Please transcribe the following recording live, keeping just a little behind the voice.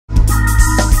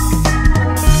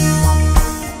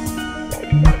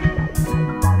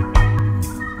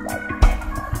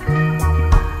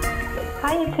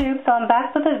YouTube, so I'm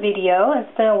back with a video.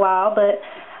 It's been a while, but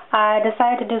I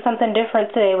decided to do something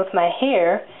different today with my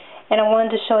hair, and I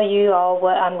wanted to show you all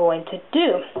what I'm going to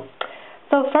do.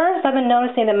 So first, I've been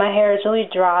noticing that my hair is really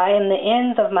dry, and the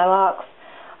ends of my locks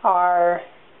are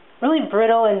really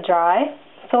brittle and dry.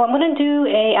 So I'm going to do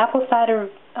a apple cider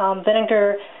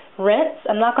vinegar rinse.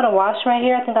 I'm not going to wash my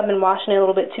hair. I think I've been washing it a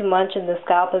little bit too much, and the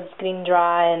scalp is getting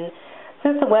dry, and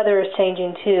since the weather is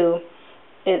changing too,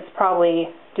 it's probably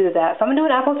due to that. So I'm going to do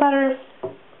an apple cider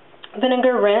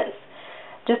vinegar rinse,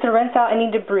 just to rinse out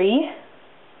any debris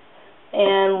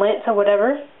and lint or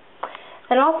whatever.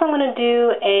 And also I'm going to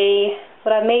do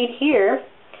what I made here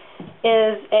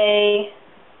is a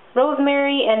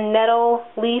rosemary and nettle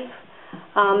leaf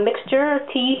mixture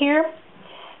tea here.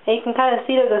 And you can kind of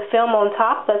see there's a film on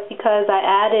top. That's because I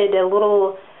added a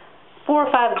little 4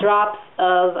 or 5 drops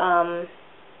of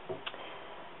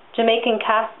Jamaican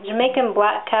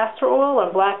black castor oil,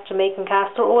 or black Jamaican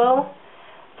castor oil.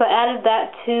 So I added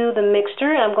that to the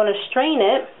mixture, and I'm going to strain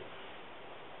it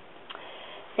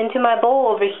into my bowl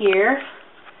over here,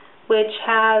 which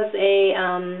has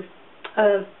a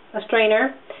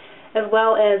strainer as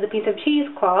well as a piece of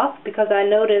cheesecloth, because I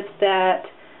noticed that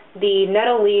the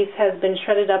nettle leaf has been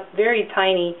shredded up very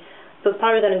tiny, so it's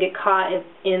probably going to get caught it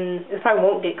probably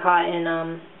won't get caught in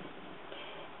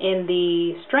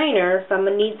the strainer, so I'm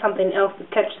going to need something else to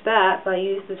catch that, so I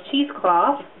use this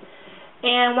cheesecloth.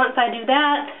 And once I do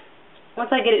that, once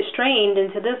I get it strained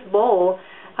into this bowl,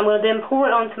 I'm going to then pour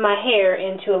it onto my hair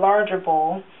into a larger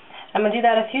bowl. I'm going to do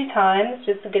that a few times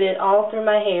just to get it all through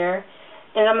my hair.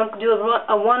 And I'm going to do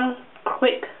one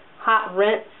quick hot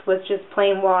rinse with just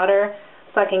plain water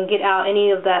so I can get out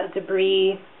any of that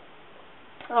debris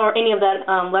or any of that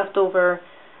leftover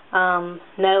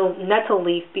nettle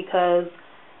leaf, because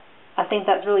I think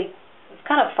that's it's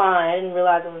kind of fine. I didn't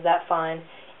realize it was that fine.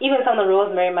 Even some of the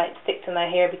rosemary might stick to my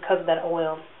hair because of that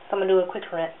oil. So I'm going to do a quick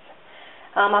rinse.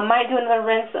 I might do another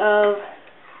rinse of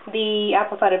the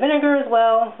apple cider vinegar as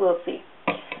well. We'll see.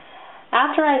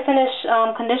 After I finish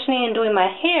conditioning and doing my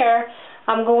hair,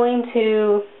 I'm going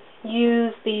to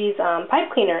use these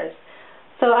pipe cleaners.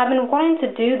 So I've been wanting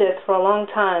to do this for a long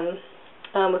time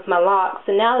with my locks,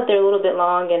 and now that they're a little bit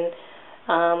long and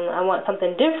I want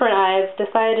something different, I've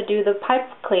decided to do the pipe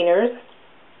cleaners.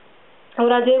 And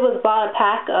what I did was bought a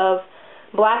pack of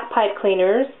black pipe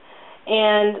cleaners,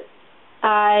 and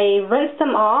I rinsed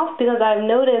them off because I've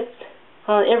noticed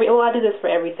I do this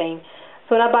for everything.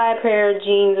 So when I buy a pair of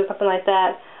jeans or something like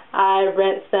that, I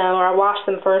rinse them, or I wash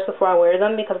them first before I wear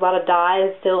them, because a lot of dye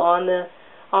is still on the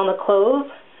clothes.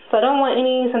 So I don't want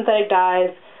any synthetic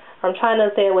dyes. I'm trying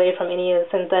to stay away from any of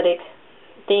the synthetic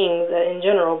things in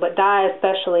general, but dye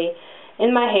especially,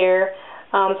 in my hair.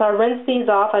 So I rinsed these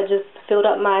off. I just filled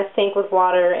up my sink with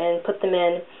water and put them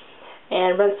in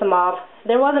and rinsed them off.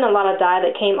 There wasn't a lot of dye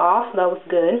that came off, so that was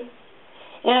good.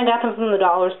 And I got them from the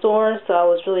dollar store, so I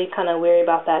was really kind of wary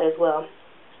about that as well.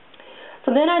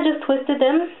 So then I just twisted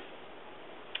them.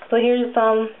 So here's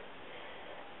some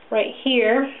right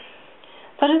here.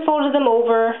 So I just folded them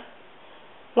over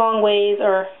long ways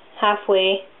or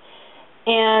halfway.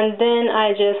 And then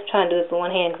I just, trying to do this with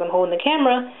one hand because I'm holding the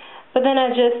camera, but then I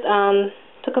just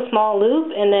took a small loop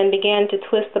and then began to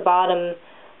twist the bottom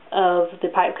of the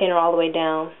pipe cleaner all the way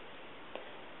down,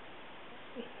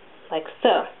 like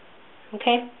so.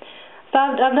 Okay, so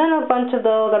I've done a bunch of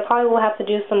those. I probably will have to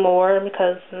do some more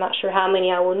because I'm not sure how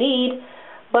many I will need,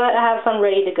 but I have some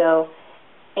ready to go.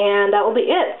 And that will be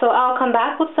it. So I'll come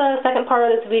back with the second part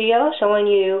of this video showing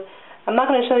you. I'm not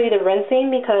going to show you the rinsing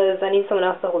because I need someone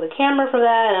else to hold the camera for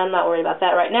that, and I'm not worried about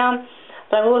that right now.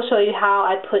 But I will show you how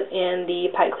I put in the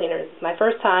pipe cleaners. It's my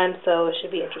first time, so it should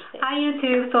be interesting. Hi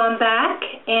YouTube, so I'm back,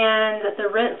 and the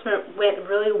rinse went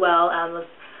really well. I was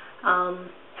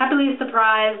happily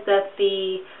surprised that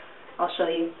I'll show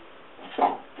you,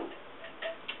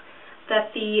 that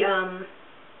the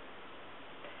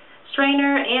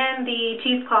strainer and the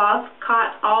cheesecloth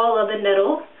caught all of the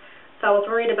nettle. So I was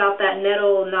worried about that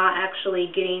nettle not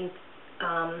actually getting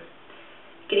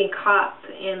caught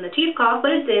in the cheesecloth,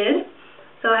 but it did.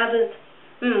 So I have this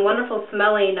wonderful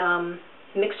smelling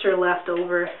mixture left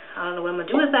over. I don't know what I'm going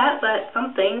to do with that, but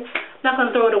something. I'm not going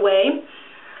to throw it away.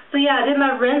 So yeah, I did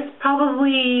my rinse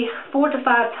probably 4 to 5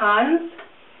 times.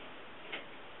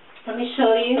 Let me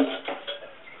show you.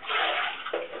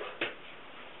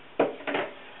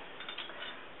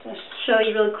 Just show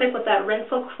you really quick what that rinse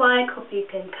looks like. Hope you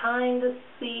can kind of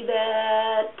see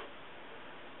that.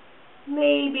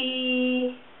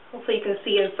 Maybe. Hopefully you can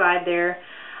see inside there.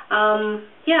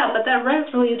 Yeah, but that rinse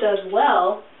really does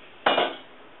well.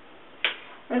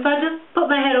 And so I just put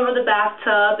my head over the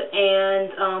bathtub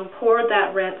and poured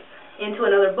that rinse into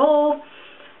another bowl.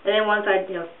 And then once I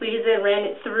squeezed it, ran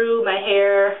it through my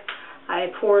hair, I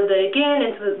poured it again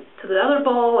into the other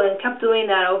bowl and kept doing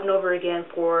that over and over again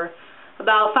for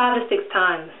about 5 to 6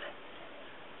 times.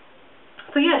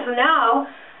 So yeah, so now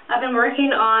I've been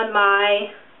working on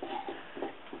my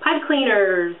pipe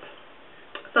cleaners.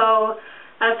 So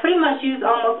I've pretty much used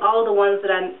almost all of the ones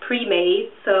that I pre-made.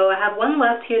 So I have one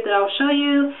left here that I'll show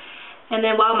you. And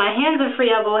then while my hands are free,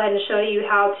 I'll go ahead and show you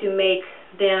how to make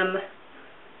them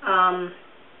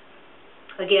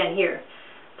again here.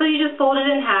 So you just fold it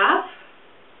in half.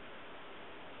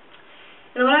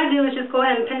 And what I do is just go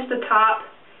ahead and pinch the top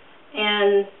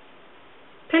and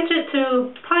pinch it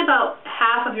to probably about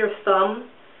half of your thumb.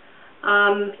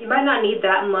 You might not need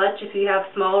that much if you have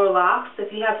smaller locks.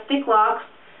 If you have thick locks,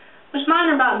 which mine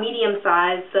are about medium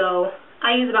size, so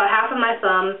I use about half of my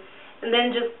thumb, and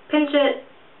then just pinch it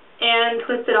and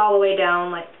twist it all the way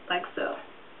down like so.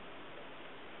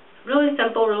 Really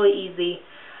simple, really easy.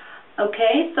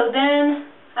 Okay, so then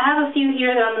I have a few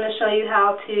here that I'm going to show you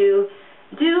how to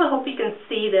do. I hope you can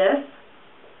see this.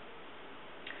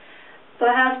 So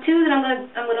I have two that I'm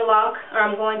going to lock, or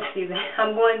I'm going to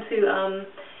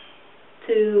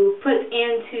put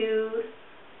into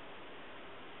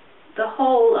the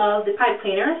hole of the pipe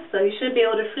cleaner. So you should be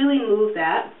able to freely move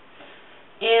that.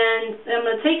 And I'm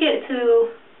going to take it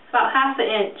to about 1/2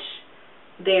 inch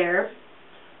there.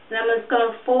 And I'm just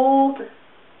going to fold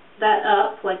that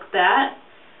up like that,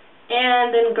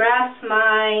 and then grasp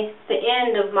the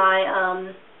end of my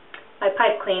my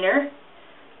pipe cleaner.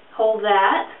 Hold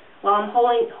that while I'm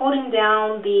holding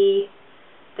down the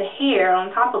hair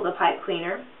on top of the pipe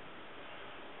cleaner,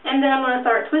 and then I'm going to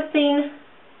start twisting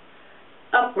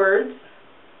upwards.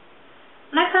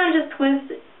 And I kind of just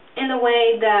twist in a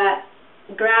way that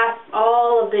grasps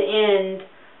all of the end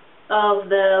of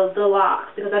the locks,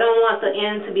 because I don't want the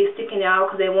end to be sticking out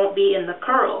because they won't be in the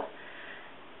curl.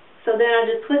 So then I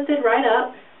just twist it right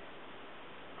up.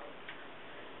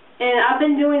 And I've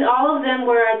been doing all of them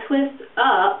where I twist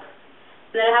up,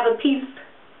 then I have a piece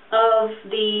of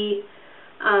the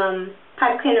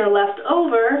pipe cleaner left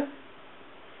over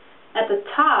at the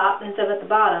top instead of at the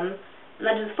bottom, and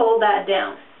I just fold that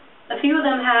down. A few of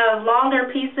them have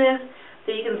longer pieces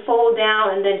that you can fold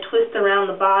down and then twist around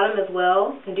the bottom as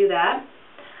well. You can do that.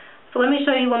 So let me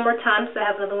show you one more time, so I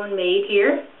have another one made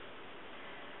here.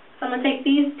 So I'm going to take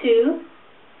these two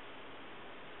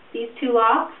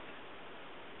locks,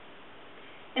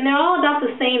 and they're all about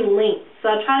the same length. So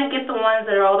I try to get the ones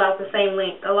that are all about the same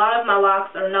length. A lot of my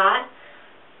locks are not.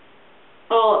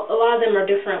 A lot of them are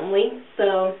different lengths.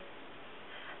 So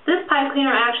this pipe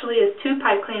cleaner actually is 2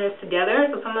 pipe cleaners together.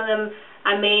 So some of them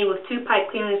I made with 2 pipe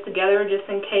cleaners together just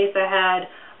in case I had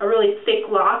a really thick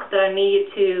lock that I needed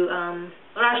to,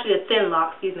 or actually a thin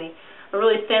lock, excuse me, a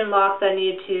really thin lock that I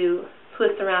needed to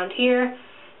twist around here.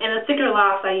 And the thicker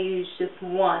locks I used just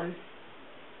 1.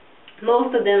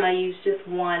 Most of them I used just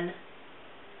 1.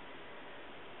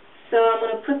 So I'm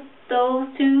going to put those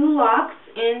 2 locks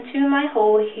into my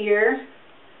hole here,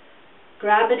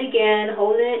 grab it again,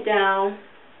 holding it down,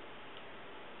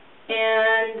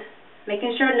 and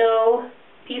making sure no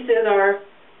pieces are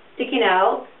sticking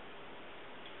out,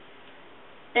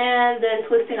 and then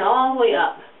twisting all the way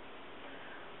up.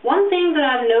 One thing that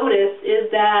I've noticed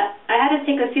is that I had to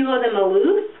take a few of them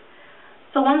loose.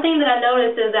 So one thing that I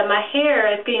noticed is that my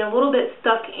hair is getting a little bit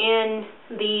stuck in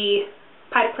the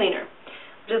pipe cleaner,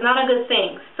 which is not a good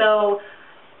thing. So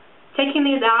taking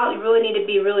these out, you really need to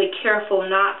be really careful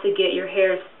not to get your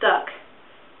hair stuck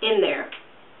in there.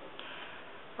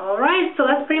 Alright, so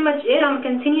that's pretty much it. I'm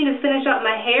going to continue to finish up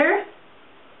my hair,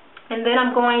 and then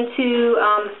I'm going to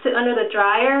sit under the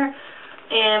dryer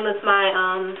and with my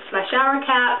my shower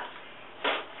cap,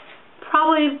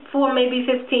 probably for maybe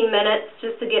 15 minutes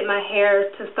just to get my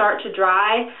hair to start to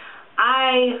dry.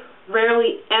 I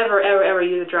rarely ever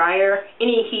use a dryer,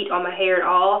 any heat on my hair at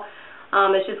all.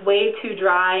 It's just way too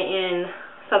dry in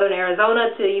southern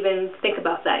Arizona to even think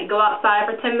about that. You go outside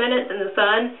for 10 minutes in the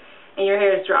sun and your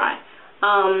hair is dry.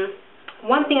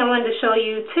 One thing I wanted to show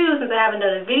you too, since I haven't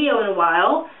done a video in a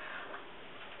while,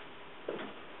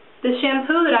 the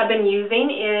shampoo that I've been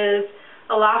using is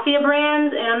a Lafia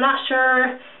brand, and I'm not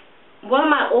sure, one of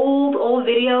my old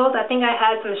videos, I think I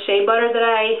had some shea butter that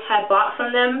I had bought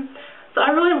from them. So I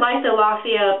really like the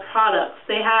Lafia products.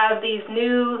 They have these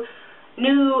new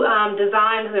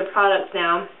designs of their products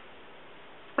now.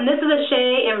 And this is a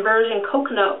shea and virgin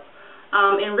coconut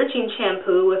enriching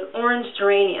shampoo with orange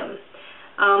geranium.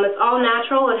 It's all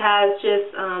natural. It has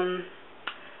just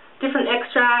different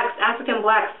extracts, African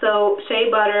black soap, shea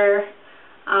butter,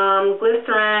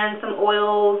 glycerin, some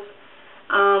oils,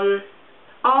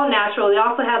 all natural. They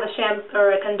also have a shampoo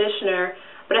or a conditioner,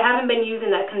 but I haven't been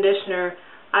using that conditioner.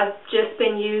 I've just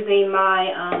been using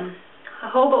my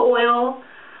jojoba oil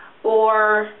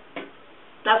or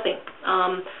nothing.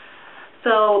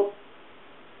 So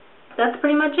that's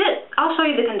pretty much it. I'll show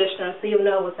you the conditioner so you'll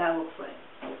know what that looks like.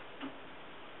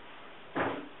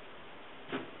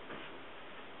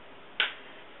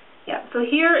 Yeah, so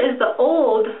here is the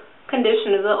old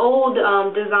conditioner, the old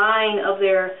design of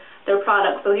their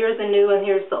product. So here's the new and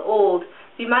here's the old.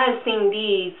 You might have seen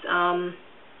these.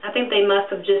 I think they must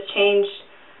have just changed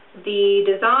the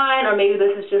design, or maybe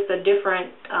this is just a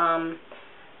different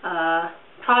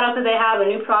product that they have, a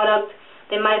new product.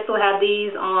 They might still have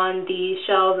these on the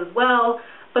shelves as well,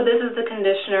 but this is the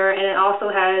conditioner, and it also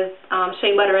has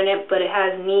shea butter in it, but it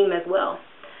has neem as well.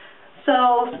 So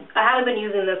I haven't been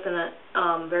using this in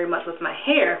very much with my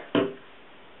hair.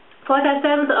 So like I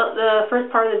said in the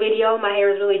first part of the video, my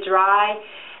hair is really dry,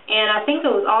 and I think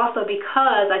it was also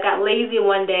because I got lazy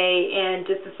one day and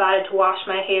just decided to wash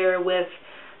my hair with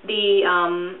the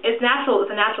it's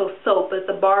a natural soap. It's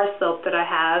a bar soap that I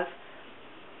have.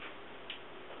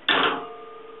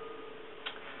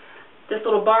 This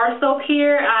little bar soap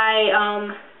here,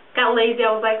 I got lazy.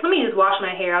 I was like, let me just wash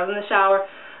my hair. I was in the shower,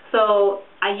 so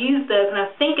I used this, and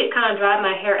I think it kind of dried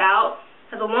my hair out.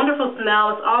 It has a wonderful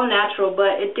smell. It's all natural,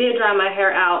 but it did dry my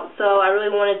hair out, so I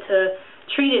really wanted to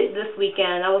treat it this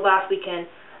weekend. That was last weekend.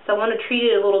 So I want to treat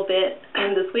it a little bit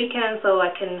this weekend so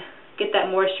I can get that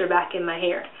moisture back in my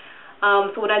hair.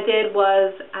 So what I did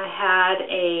was I had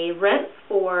a rinse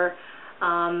for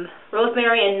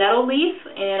rosemary and nettle leaf,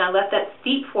 and I let that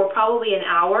steep for probably an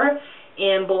hour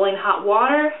in boiling hot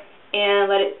water and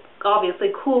let it obviously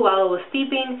cool while it was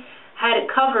steeping. Had it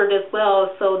covered as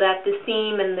well so that the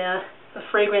steam and the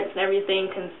fragrance and everything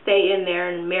can stay in there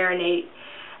and marinate.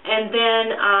 And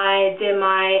then I did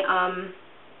my,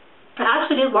 I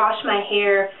actually did wash my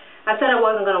hair. I said I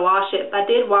wasn't going to wash it, but I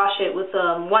did wash it with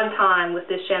one time with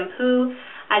this shampoo.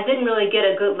 I didn't really get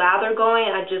a good lather going.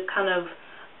 I just kind of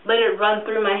let it run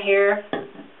through my hair,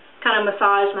 kind of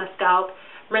massage my scalp,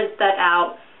 rinse that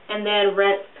out, and then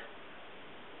rinsed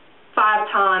 5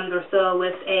 times or so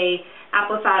with a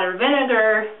apple cider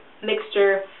vinegar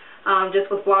mixture, just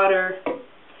with water.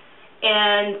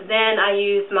 And then I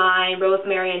used my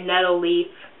rosemary and nettle leaf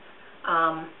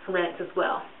rinse as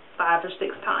well, 5 or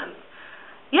 6 times.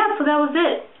 Yeah, so that was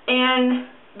it. And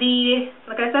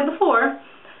like I said before,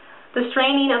 the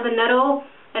straining of the nettle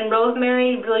and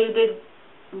rosemary really did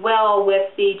well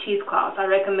with the cheesecloth. I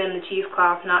recommend the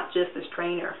cheesecloth, not just the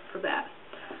strainer for that.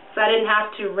 So I didn't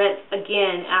have to rinse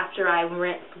again after I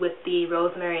rinsed with the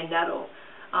rosemary and nettle,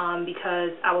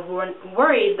 because I was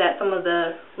worried that some of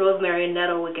the rosemary and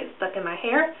nettle would get stuck in my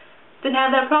hair. Didn't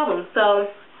have that problem.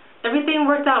 So everything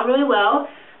worked out really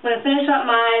well. I'm going to finish up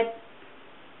my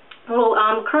little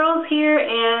curls here,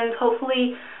 and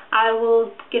hopefully I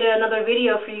will get another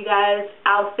video for you guys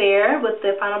out there with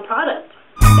the final product.